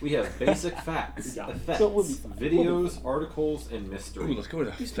 We have basic facts, Yeah. effects, So we'll be fine. videos, articles, and Ooh, mystery. let's go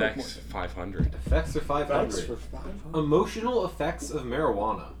to He's talking Effects 500. Effects are 500. Facts for 500. Emotional effects of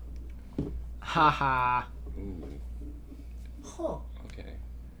marijuana. Haha. Ooh, Huh. okay.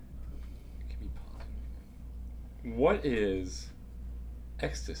 Give me pausing. What is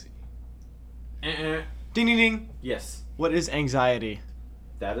ecstasy? Eh-eh. Ding ding ding. Yes, What is anxiety?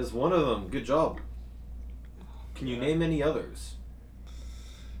 that is one of them. Good job. Can you name any others?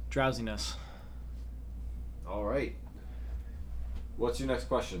 Drowsiness. All right. What's your next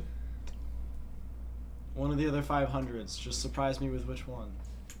question? One of the other 500s. Just surprise me with which one.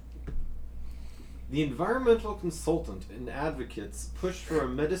 The environmental consultant and advocates pushed for a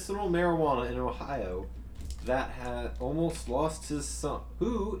medicinal marijuana in Ohio that had almost lost his son.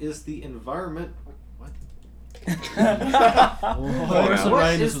 Who is the environment? What? Person What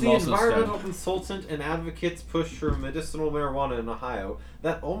writing this is was the also environmental STEM. consultant and advocates push for medicinal marijuana in Ohio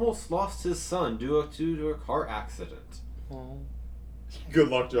that almost lost his son due to a car accident? Good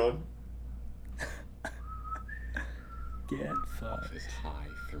luck, John. Get Off fucked. his high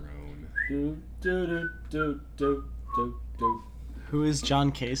throne. Do, do, do, do, do, do, do. Who is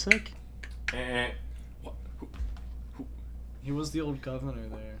John Kasich? Eh. What? He was the old governor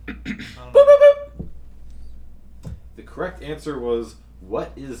there. I don't know. The correct answer was,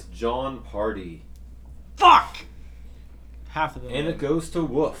 what is John Party? Fuck! Half of them. And it goes to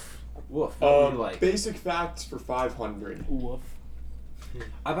Woof. Woof, what would you like? Basic facts for 500. Woof.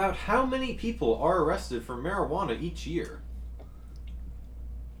 About how many people are arrested for marijuana each year?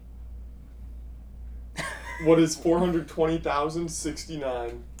 What is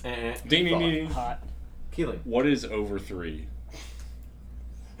 420,069? Eh. Ding ding ding. Hot. Keeling. What is over 3?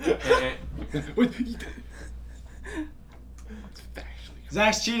 Eh. Wait, It's factually.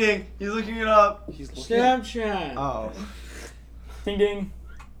 Zach's cheating. He's looking it up. He's Snapchat. Oh. Ding ding.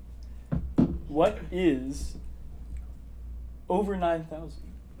 What is over 9,000?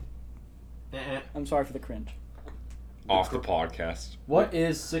 Eh. I'm sorry for the cringe. Off the podcast. What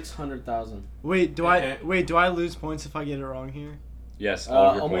is 600,000? Wait, do I lose points if I get it wrong here? Yes, all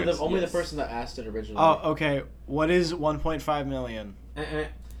of your Only points. the Yes. person that asked it originally. Oh, okay. What is 1.5 million?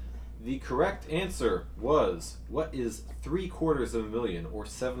 The correct answer was, what is 750,000 or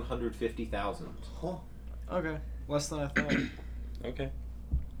 750,000? Okay. Less than I thought. Okay.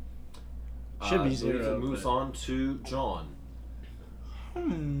 Should be I believe zero, It moves but- on to John.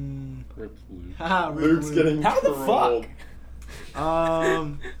 Rip Luke. Haha, Luke's getting How the trolled.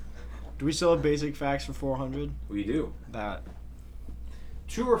 fuck? Do we still have basic facts for 400? We do. That.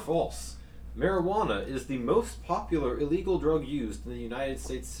 True or false? Marijuana is the most popular illegal drug used in the United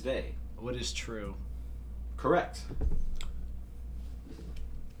States today. What is true? Correct.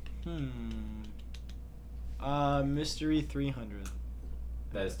 Mystery 300.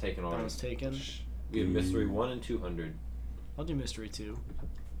 That is taken That already. was taken. We have mystery 1 and 200. I'll do mystery 2.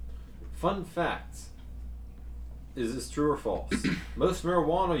 Fun fact. Is this true or false? Most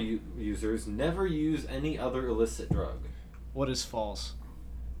marijuana users never use any other illicit drug. What is false?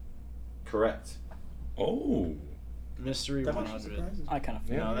 Correct. Oh. Mystery That 100. I kind of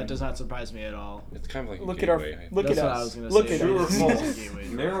No, that does not surprise me at all. It's kind of like Look a at our gateway. look That's at what I us. was gonna Look say. at True or us. false? Gateway.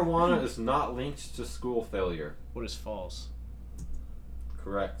 Marijuana is not linked to school failure. What is false?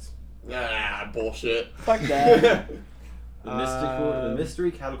 Correct. Nah, bullshit. Fuck that. The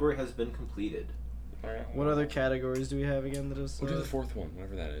mystery category has been completed. Alright, What other categories do we have again that is? We'll do the fourth one,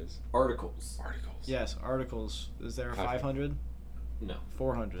 whatever that is. Articles. Articles. Yes, articles. Is there a 500? 500? No.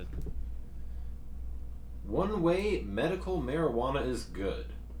 400. One way medical marijuana is good.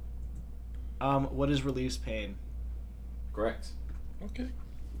 What is relieves pain? Correct. Okay.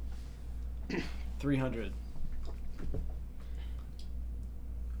 300.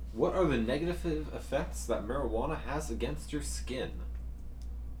 What are the negative effects that marijuana has against your skin?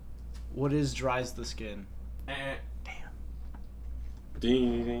 What is dries the skin?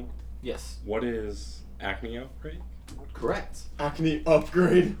 Ding, ding. Yes. What is acne outbreak? Correct. Acne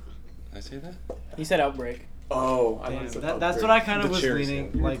upgrade. Did I say that? He said outbreak. Oh, I Damn, thought it said that's upgrade. what I kind of The was cherry leaning,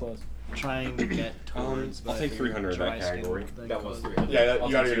 skin. You were like close. trying to get towards. I'll but I take figured 300 dry that skin category. would That was cause- 300. Yeah, I'll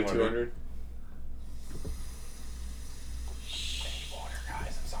you gotta take get a 200.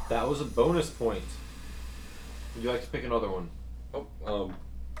 That was a bonus point. Would you like to pick another one? Oh,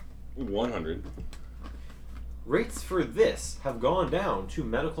 100. Rates for this have gone down to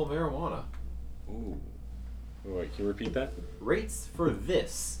medical marijuana. Ooh. Wait, can you repeat that? Rates for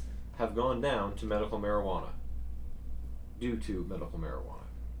this have gone down to medical marijuana. Due to medical marijuana.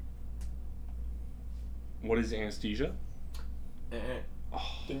 What is anesthesia? Ding,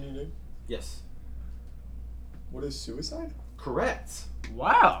 ding, ding. Yes. What is suicide? Correct.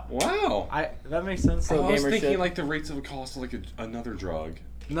 Wow. Wow. That makes sense. So I was gamer thinking shit. like the rates of a cost of like another drug.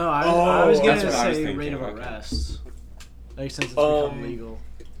 No, I was Oh, gonna that's what I was say thinking, rate of okay. arrest. Like since it's become legal.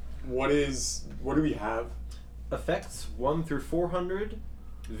 What do we have? Effects 1 through 400.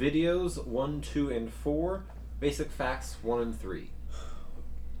 Videos 1, 2, and 4. Basic facts 1 and 3.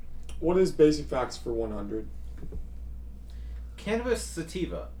 What is basic facts for 100? Cannabis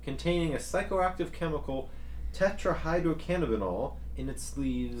sativa, containing a psychoactive chemical tetrahydrocannabinol in its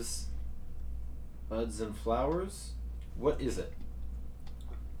leaves, buds, and flowers. What is it?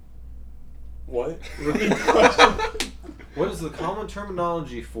 What? Repeat the question. What is the common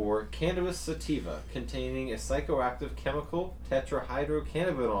terminology for cannabis sativa, containing a psychoactive chemical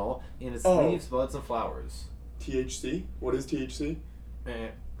tetrahydrocannabinol in its Oh. leaves, buds, and flowers? THC? What is THC?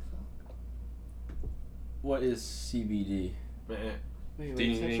 What is CBD? Wait,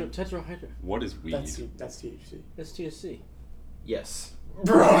 Ding, ding. tetrahydro. What is weed? That's THC. That's THC. Yes.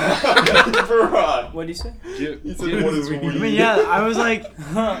 Bruh. What did he say? He said, what is weed? I mean, yeah, I was like,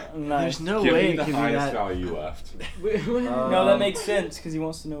 Nice. there's no Give way me it the could be highest that. value left. No, that makes sense because he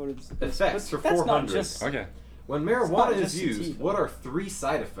wants to know what it's. Effects for That's not 400. just. Okay. When not marijuana just is used, sativa. what are 3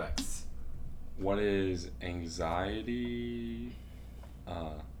 side effects? What is anxiety?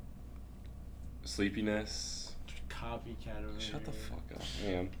 Sleepiness. Copycat over Shut the here. fuck up,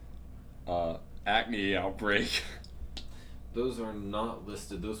 man. Acne outbreak. Those are not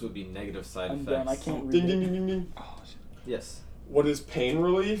listed. Those would be negative side I'm effects. done. I can't read Ding, it. ding, ding, ding, ding. Oh shit. Yes. What is pain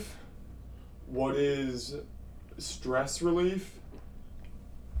relief? What is stress relief?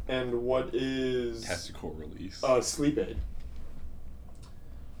 And what is Testicle release. sleep aid?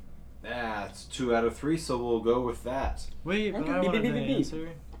 That's 2 out of 3, so we'll go with that. Wait, but Okay. I wanted Beep, the beep, beep, beep. answer.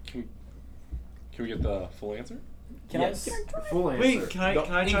 Can we get the full answer? Can yes. I? The full answer. Wait, can I No,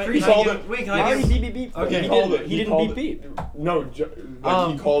 try? increase Can I all give- the- Wait, can I I already give? beep beep beep. Okay. He called didn't. it. He He didn't called beep it. beep. No,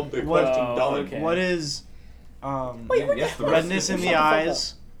 he called the what- question Oh, done. okay. What is Wait, what Yes, the the hell? redness in Shut the fuck up.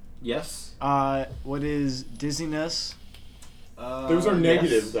 eyes? Yes. What is dizziness? Those are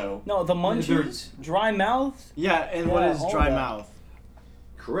negative, yes. though. No, the munchies, dry mouth. Yeah, and what Yeah, is all dry that. mouth?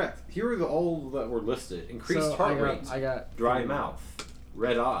 Correct. Here are all that were listed. Increased So heart rate, I got dry mouth,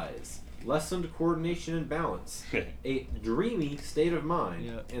 red eyes, lessened coordination and balance, a dreamy state of mind,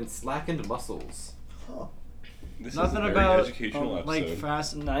 Yeah. and slackened muscles. This Nothing is a very about educational episode. like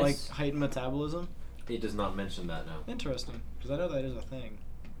fast, Nice. like heightened metabolism. It does not mention that now. Interesting, because I know that is a thing.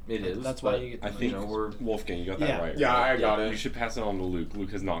 It is. That's why but, you get. I the think you know, we're Wolfgang, you got that Yeah. right. Yeah, right? I got You it. should pass it on to Luke.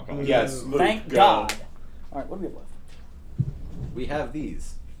 Luke has not gotten it. Yes, Luke, Thank go. God. All right, what do we have left? we have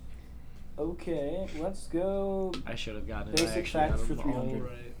these. Okay, let's go. I should have gotten it. Basic I actually facts got for them all 300.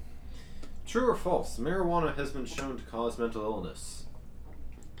 right. True or false? Marijuana has been shown to cause mental illness.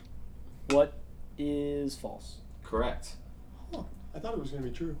 What is false? Correct. I thought it was going to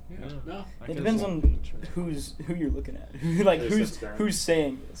be true. No. It depends on who you're looking at. like Yes, that's fair. who's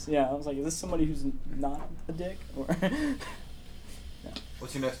saying this. Yeah, I was like, is this somebody who's not a dick? Or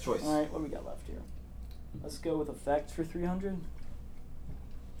What's your next choice? all right, what do we got left here? Let's go with effects for 300.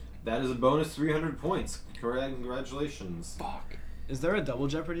 That is a bonus 300 points. Congratulations. Fuck. Is there a double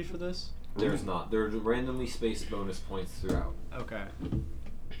jeopardy for this? There's not. There are randomly spaced bonus points throughout. Okay.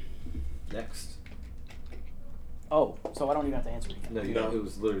 Next. Oh, so I don't even have to answer anything. No, No. it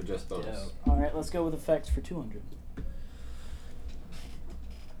was literally just bonus. Yeah. All right, let's go with effects for 200.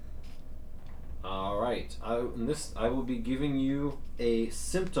 All right. I will be giving you a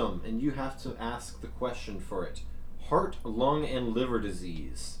symptom, and you have to ask the question for it. Heart, lung, and liver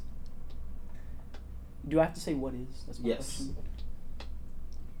disease. Do I have to say what is? That's my Yes. question.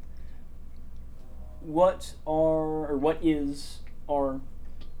 What are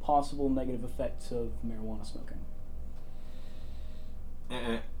possible negative effects of marijuana smoking?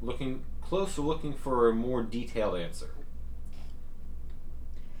 Looking close or looking for a more detailed answer?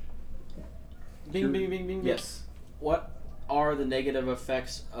 Bing, bing, bing, bing. Yes. What are the negative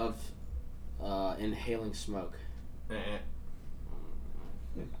effects of inhaling smoke?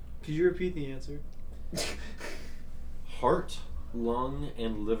 Could you repeat the answer? Heart, lung,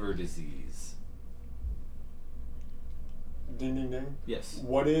 and liver disease. Ding ding ding. Yes.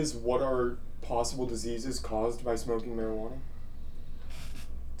 What are possible diseases caused by smoking marijuana?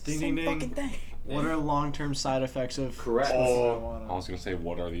 Ding Same ding ding. fucking thing. What are long-term side effects of Correct. smoking Oh. I was gonna say,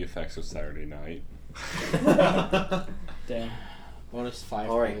 what are the effects of Saturday night? Damn. Bonus 5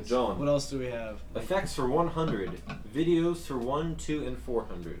 All right, points. John. What else do we have? Effects for 100. Videos for 1, 2, and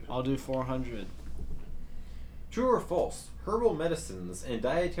 400. I'll do 400. True or false? Herbal medicines and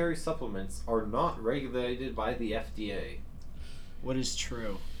dietary supplements are not regulated by the FDA. What is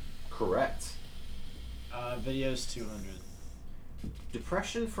true? Correct. Videos 200.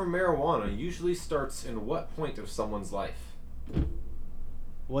 Depression from marijuana usually starts in what point of someone's life?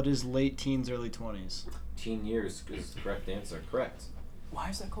 What is late teens, early 20s? Teen years is the correct answer. Correct. Why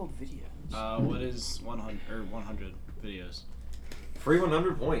is that called videos? What is 100 videos? Free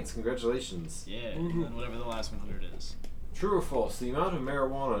 100 points. Congratulations. Yeah, and then whatever the last 100 is. True or false? The amount of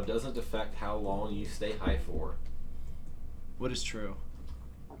marijuana doesn't affect how long you stay high for. What is true?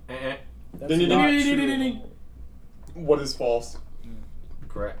 Eh. That's Ding, ding, not ding, true. What is false?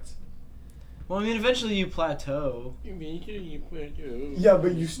 Correct. Well, I mean, eventually you plateau. Yeah,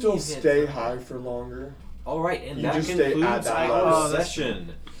 but you still You stay hit- high for longer. All right, and You that just stay at concludes that our level. Oh, that's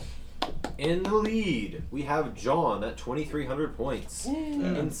session. In the lead, we have John at 2,300 points.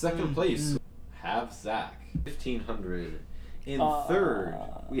 In second place, have Zach 1,500. In third,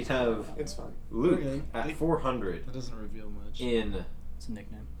 we have It's fine. Luke Okay. at 400. That doesn't reveal much. In It's a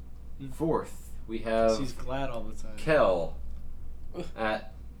nickname. fourth, we 'Cause have he's glad all the time. Kel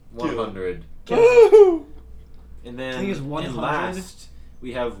at 100. And then I think it's in 100. last,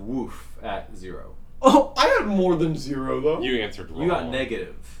 we have Woof at 0. Oh, I had more than 0 though. You answered wrong. You got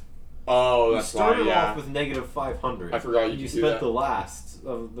negative. Oh, You that's started why. Yeah. off with negative 500. I forgot you You could do spent that. the last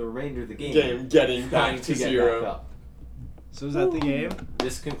of the remainder of the game Getting trying back to to get 0. back up. So is that the game?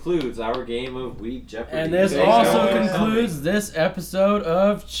 This concludes our game of Weed Jeopardy. And this Thanks, also guys. concludes this episode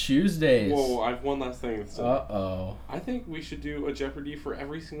of Tuesdays. Whoa, I have one last thing. So Uh-oh. I think we should do a Jeopardy for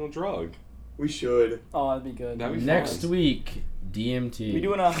every single drug. We should. Oh, that'd be good. That'd be Next fun. week, DMT. We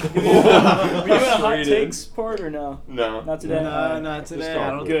doing a hot Frustrated. takes part or no? No. Not today. No, not today. I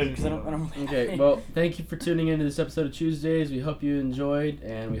don't Good, think because I so. don't really Okay, well, thank you for tuning into this episode of Tuesdays. We hope you enjoyed,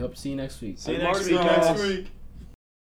 and we hope to see you next week. See you Mark, next see you week, next guys. week.